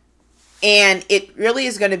 And it really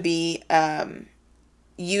is going to be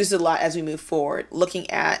used a lot as we move forward, looking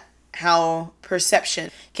at how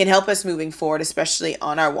perception can help us moving forward, especially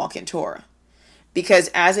on our walk in Torah. Because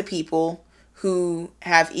as a people who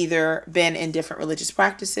have either been in different religious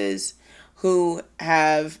practices, who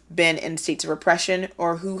have been in states of oppression,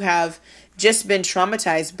 or who have just been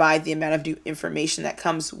traumatized by the amount of information that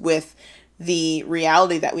comes with the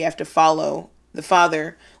reality that we have to follow the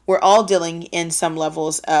Father, we're all dealing in some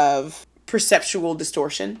levels of perceptual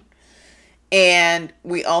distortion. And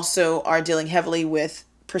we also are dealing heavily with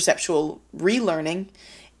perceptual relearning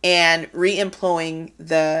and re-employing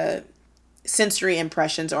the sensory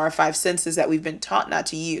impressions, or our five senses that we've been taught not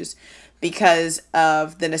to use because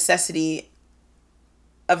of the necessity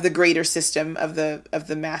of the greater system, of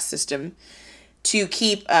the mass system, to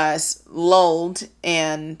keep us lulled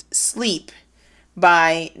and sleep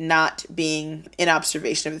by not being in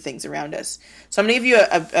observation of the things around us. So I'm going to give you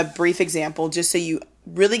a brief example just so you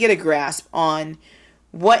really get a grasp on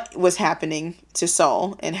what was happening to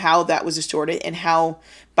Saul and how that was distorted, and how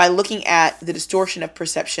by looking at the distortion of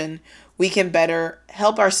perception, we can better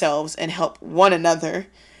help ourselves and help one another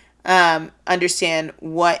understand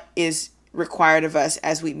what is required of us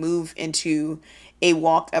as we move into a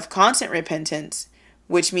walk of constant repentance,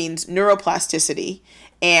 which means neuroplasticity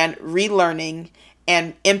and relearning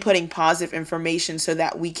and inputting positive information so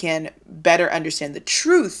that we can better understand the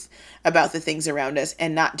truth about the things around us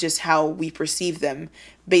and not just how we perceive them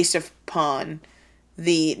based upon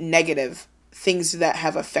the negative things that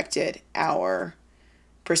have affected our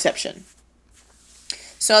perception.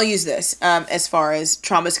 So I'll use this as far as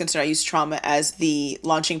trauma is concerned. I use trauma as the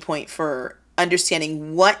launching point for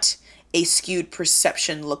understanding what a skewed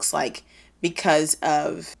perception looks like because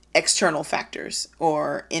of external factors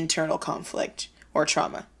or internal conflict or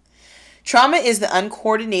trauma. Trauma is the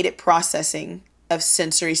uncoordinated processing of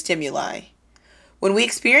sensory stimuli. When we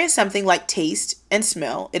experience something like taste and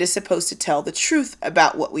smell, it is supposed to tell the truth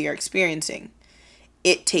about what we are experiencing.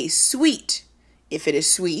 It tastes sweet. If it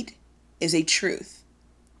is sweet, is a truth.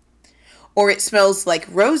 Or it smells like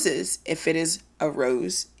roses. If it is a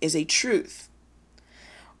rose, is a truth.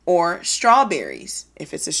 Or strawberries.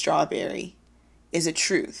 If it's a strawberry, is a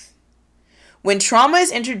truth. When trauma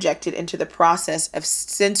is interjected into the process of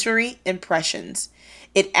sensory impressions,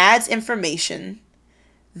 it adds information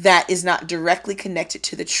that is not directly connected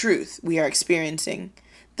to the truth we are experiencing,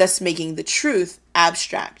 thus making the truth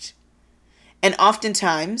abstract. And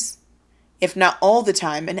oftentimes, if not all the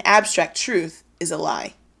time, an abstract truth is a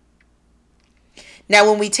lie. Now,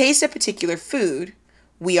 when we taste a particular food,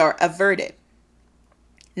 we are averted.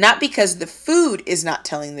 Not because the food is not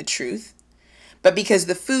telling the truth, but because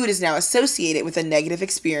the food is now associated with a negative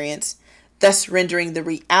experience, thus rendering the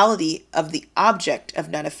reality of the object of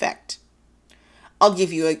none effect. I'll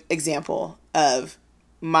give you an example of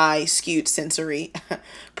my skewed sensory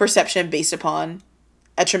perception based upon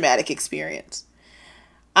a traumatic experience.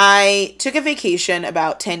 I took a vacation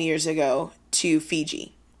about 10 years ago to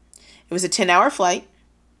Fiji. It was a 10-hour flight.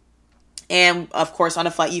 And of course, on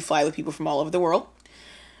a flight, you fly with people from all over the world.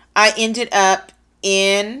 I ended up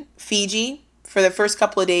in Fiji. For the first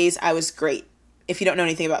couple of days, I was great. If you don't know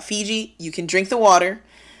anything about Fiji, you can drink the water.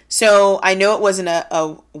 So I know it wasn't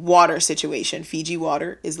a water situation. Fiji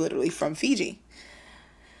water is literally from Fiji.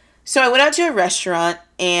 So I went out to a restaurant,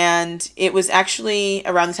 and it was actually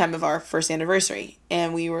around the time of our first anniversary.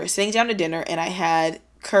 And we were sitting down to dinner, and I had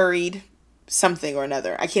curried something or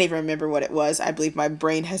another. I can't even remember what it was. I believe my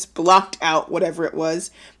brain has blocked out whatever it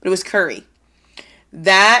was, but it was curry.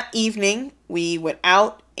 That evening, we went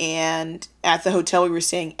out, and at the hotel we were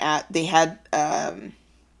staying at, they had a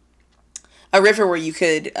river where you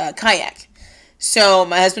could kayak. So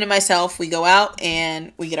my husband and myself, we go out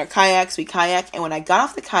and we get our kayaks, we kayak. And when I got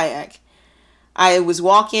off the kayak, I was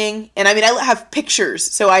walking, and I have pictures,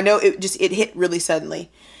 so I know it hit really suddenly.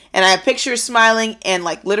 And I have pictures smiling, and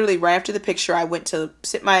like literally right after the picture, I went to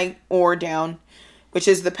sit my oar down, which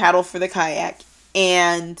is the paddle for the kayak,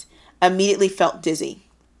 and immediately felt dizzy.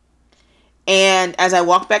 And as I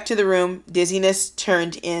walked back to the room, dizziness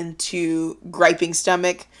turned into griping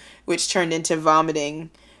stomach, which turned into vomiting,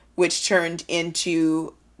 which turned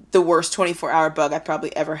into the worst 24-hour bug I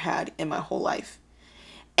probably ever had in my whole life.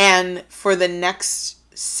 And for the next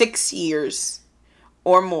 6 years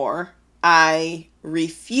or more, I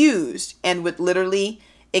refused and would literally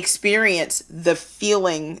experience the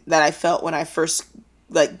feeling that I felt when I first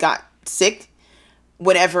got sick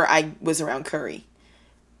whenever I was around curry.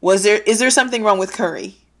 Is there something wrong with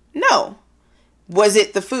curry? No. Was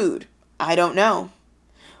it the food? I don't know.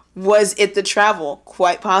 Was it the travel?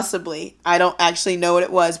 Quite possibly. I don't actually know what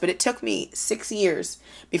it was, but it took me 6 years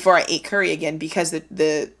before I ate curry again because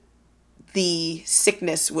the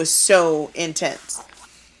sickness was so intense.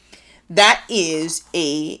 That is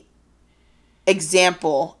a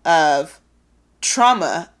example of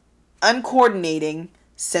trauma uncoordinating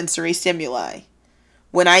sensory stimuli.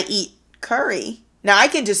 When I eat curry, now I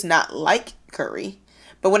can just not like curry,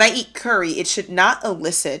 but when I eat curry, it should not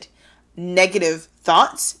elicit negative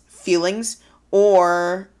thoughts, feelings,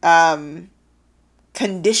 or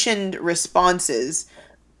conditioned responses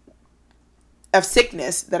of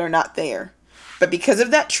sickness that are not there. But because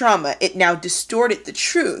of that trauma, it now distorted the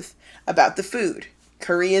truth about the food.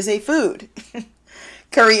 Curry is a food.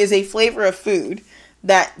 Curry is a flavor of food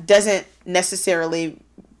that doesn't necessarily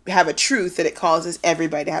have a truth that it causes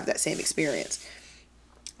everybody to have that same experience.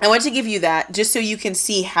 I want to give you that just so you can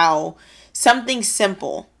see how something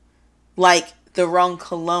simple like the wrong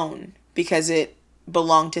cologne because it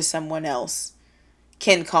belonged to someone else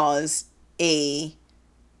can cause a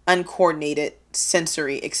uncoordinated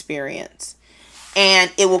sensory experience.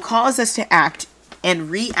 And it will cause us to act and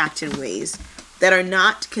react in ways that are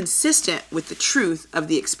not consistent with the truth of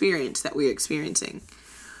the experience that we're experiencing.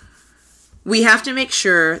 We have to make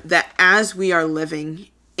sure that as we are living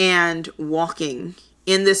and walking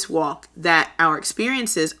in this walk, that our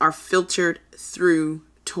experiences are filtered through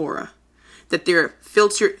Torah, that they're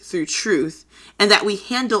filtered through truth, and that we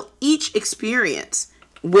handle each experience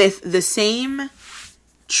with the same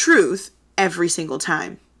truth every single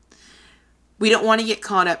time. We don't want to get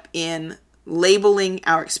caught up in labeling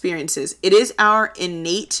our experiences. It is our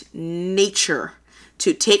innate nature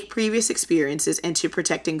to take previous experiences and to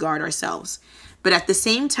protect and guard ourselves. But at the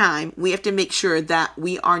same time, we have to make sure that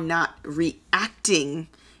we are not reacting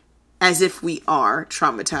as if we are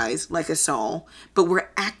traumatized like a Saul, but we're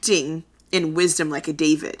acting in wisdom like a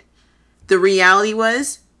David. The reality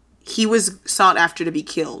was he was sought after to be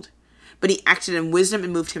killed, but he acted in wisdom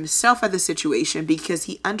and moved himself out of the situation because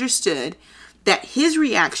he understood that his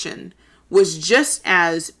reaction was just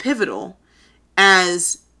as pivotal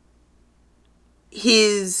as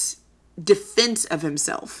his defense of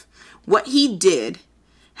himself. What he did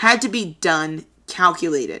had to be done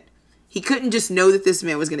calculated. He couldn't just know that this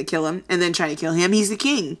man was going to kill him and then try to kill him. He's the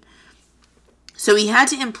king. So he had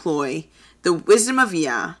to employ the wisdom of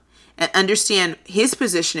Yah and understand his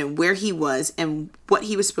position and where he was and what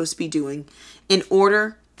he was supposed to be doing in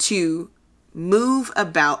order to move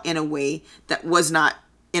about in a way that was not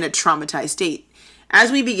in a traumatized state. As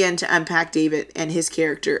we begin to unpack David and his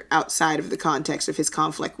character outside of the context of his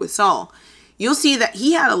conflict with Saul, you'll see that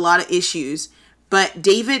he had a lot of issues, but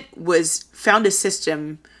David found a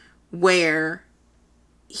system where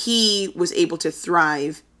he was able to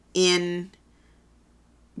thrive in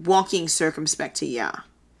walking circumspect to Yah.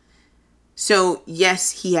 So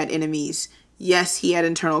yes, he had enemies. Yes, he had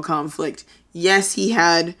internal conflict. Yes, he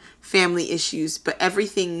had family issues, but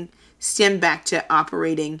everything stemmed back to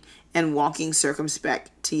operating and walking circumspect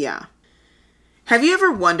to Yah. Have you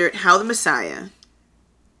ever wondered how the Messiah,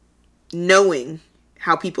 knowing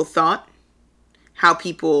how people thought, how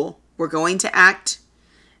people were going to act,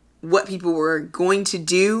 what people were going to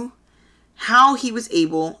do, how he was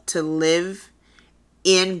able to live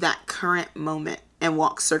in that current moment and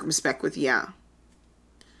walk circumspect with Yah?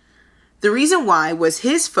 The reason why was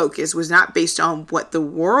his focus was not based on what the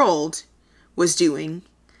world was doing,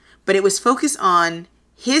 but it was focused on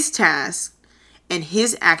his task and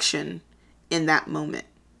his action in that moment.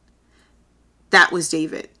 That was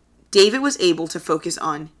David. David was able to focus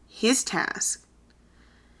on his task,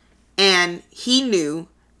 and he knew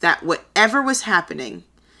that whatever was happening,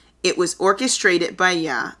 it was orchestrated by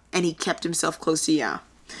Yah, and he kept himself close to Yah.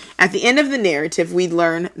 At the end of the narrative, we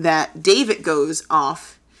learn that David goes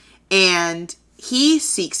off and he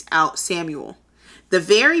seeks out Samuel, the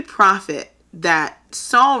very prophet that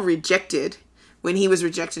Saul rejected when he was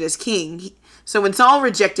rejected as king. So when Saul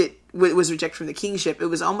was rejected from the kingship, it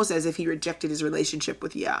was almost as if he rejected his relationship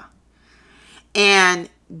with Yah. And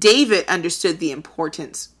David understood the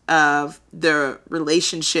importance of the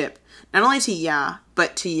relationship, not only to Yah,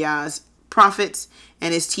 but to Yah's prophets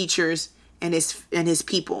and his teachers and his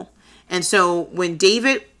people. And so when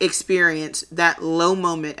David experienced that low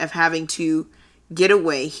moment of having to get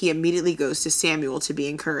away, he immediately goes to Samuel to be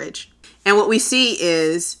encouraged. And what we see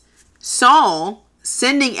is Saul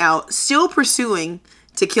sending out, still pursuing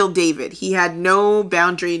to kill David. He had no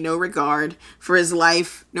boundary, no regard for his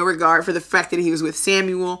life, no regard for the fact that he was with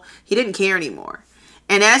Samuel. He didn't care anymore.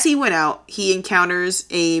 And as he went out, he encounters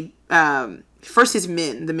first his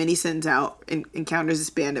men, the men he sends out, encounters this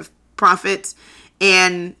band of prophets,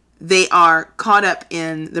 and they are caught up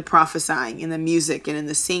in the prophesying, in the music, and in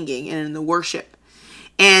the singing, and in the worship.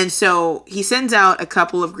 And so he sends out a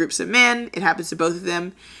couple of groups of men. It happens to both of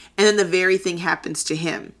them. And then the very thing happens to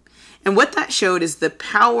him. And what that showed is the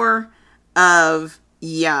power of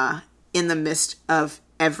Yah in the midst of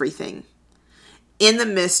everything. In the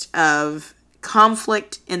midst of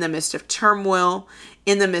conflict, in the midst of turmoil,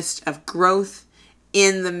 in the midst of growth,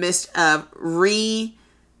 in the midst of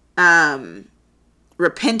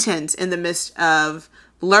repentance, in the midst of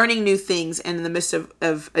learning new things, and in the midst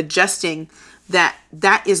of adjusting,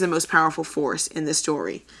 that is the most powerful force in this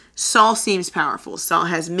story. Saul seems powerful. Saul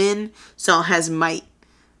has men. Saul has might.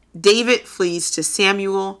 David flees to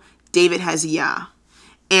Samuel. David has Yah.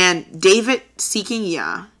 And David seeking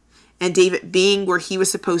Yah and David being where he was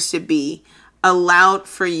supposed to be allowed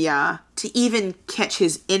for Yah to even catch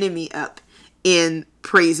his enemy up in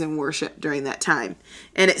praise and worship during that time.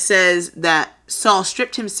 And it says that Saul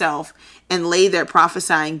stripped himself and lay there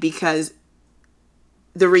prophesying, because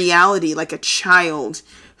the reality, like a child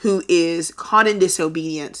who is caught in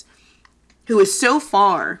disobedience, who is so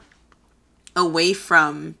far away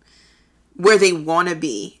from where they want to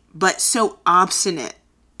be, but so obstinate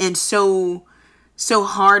and so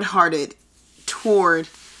hard-hearted toward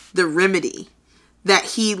the remedy, that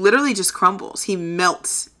he literally just crumbles. He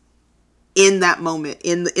melts in that moment,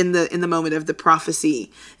 in the moment of the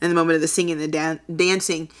prophecy, in the moment of the singing and the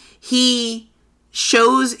dancing. He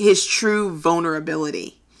shows his true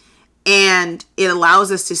vulnerability, and it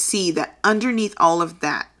allows us to see that underneath all of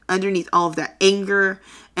that anger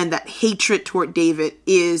and that hatred toward David,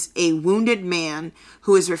 is a wounded man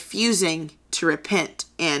who is refusing to repent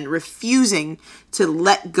and refusing to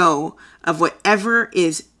let go of whatever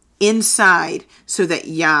is inside so that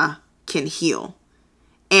Yah can heal.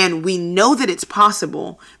 And we know that it's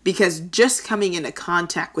possible because just coming into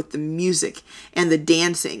contact with the music and the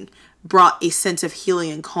dancing brought a sense of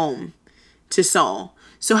healing and calm to Saul.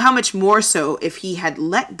 So how much more so if he had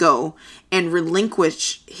let go and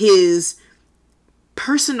relinquished his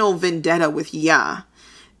personal vendetta with Yah,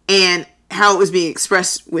 and how it was being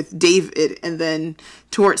expressed with David and then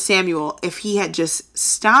towards Samuel, if he had just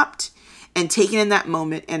stopped and taken in that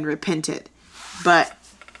moment and repented. But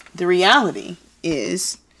the reality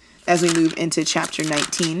is, as we move into chapter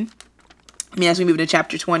 20,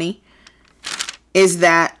 is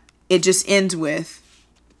that it just ends with,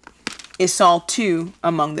 is Saul too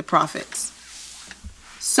among the prophets?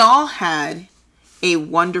 Saul had a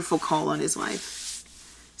wonderful call on his life.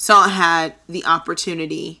 Saul had the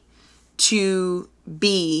opportunity to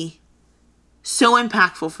be so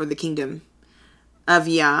impactful for the kingdom of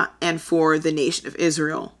Yah and for the nation of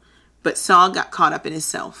Israel. But Saul got caught up in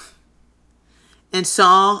himself. And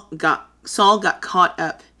Saul got caught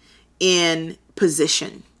up in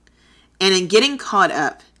position. And in getting caught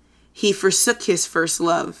up, he forsook his first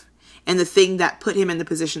love and the thing that put him in the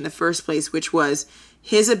position in the first place, which was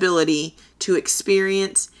his ability to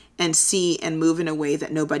experience and see and move in a way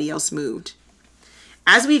that nobody else moved.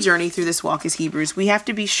 As we journey through this walk as Hebrews, we have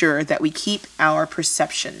to be sure that we keep our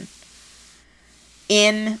perception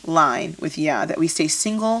in line with Yah, that we stay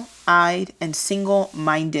single-eyed and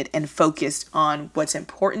single-minded and focused on what's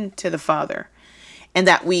important to the Father, and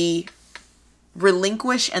that we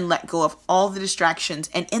relinquish and let go of all the distractions,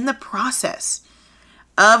 and in the process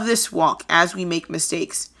of this walk, as we make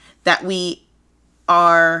mistakes, that we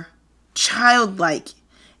are childlike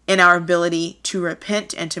in our ability to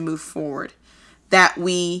repent and to move forward, that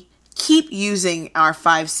we keep using our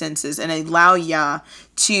five senses and allow Yah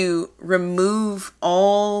to remove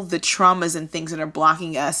all the traumas and things that are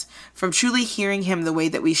blocking us from truly hearing him the way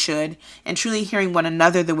that we should, and truly hearing one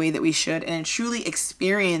another the way that we should, and truly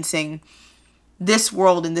experiencing this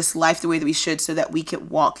world and this life the way that we should, so that we could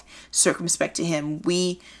walk circumspect to him.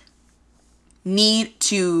 We need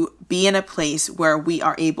to be in a place where we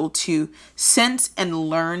are able to sense and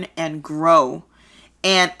learn and grow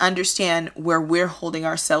and understand where we're holding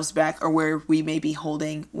ourselves back, or where we may be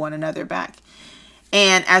holding one another back.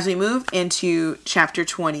 And as we move into chapter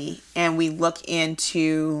 20 and we look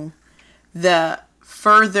into the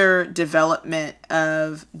further development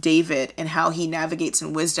of David and how he navigates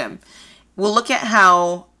in wisdom, we'll look at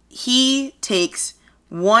how he takes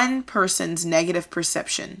one person's negative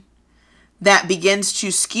perception that begins to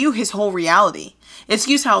skew his whole reality. It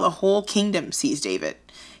skews how the whole kingdom sees David.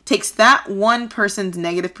 Takes that one person's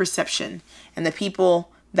negative perception and the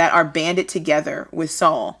people that are banded together with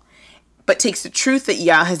Saul, but takes the truth that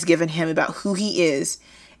Yah has given him about who he is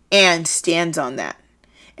and stands on that.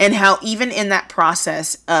 And how even in that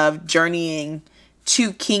process of journeying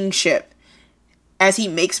to kingship, as he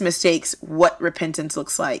makes mistakes, what repentance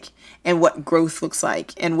looks like and what growth looks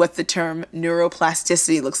like and what the term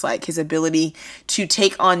neuroplasticity looks like, his ability to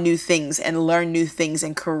take on new things and learn new things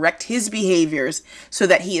and correct his behaviors so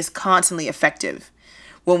that he is constantly effective.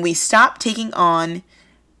 When we stop taking on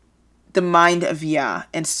the mind of Yah,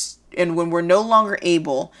 and when we're no longer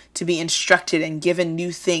able to be instructed and given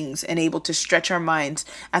new things and able to stretch our minds,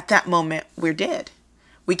 at that moment, we're dead.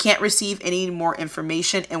 We can't receive any more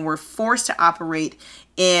information, and we're forced to operate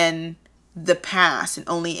in the past and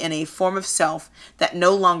only in a form of self that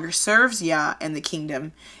no longer serves Yah and the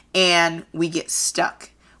kingdom, and we get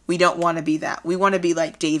stuck. We don't want to be that. We want to be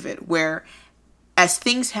like David, where as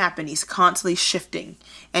things happen, he's constantly shifting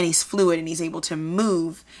and he's fluid and he's able to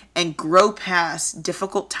move and grow past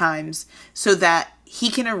difficult times so that he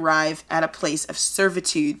can arrive at a place of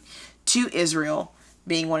servitude to Israel,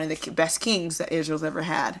 being one of the best kings that Israel's ever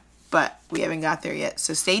had. But we haven't got there yet,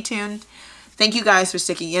 so stay tuned. Thank you guys for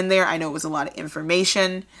sticking in there. I know it was a lot of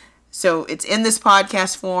information. So it's in this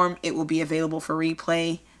podcast form. It will be available for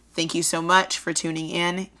replay. Thank you so much for tuning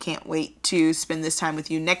in. Can't wait to spend this time with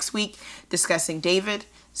you next week discussing David,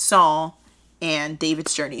 Saul, and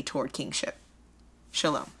David's journey toward kingship.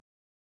 Shalom.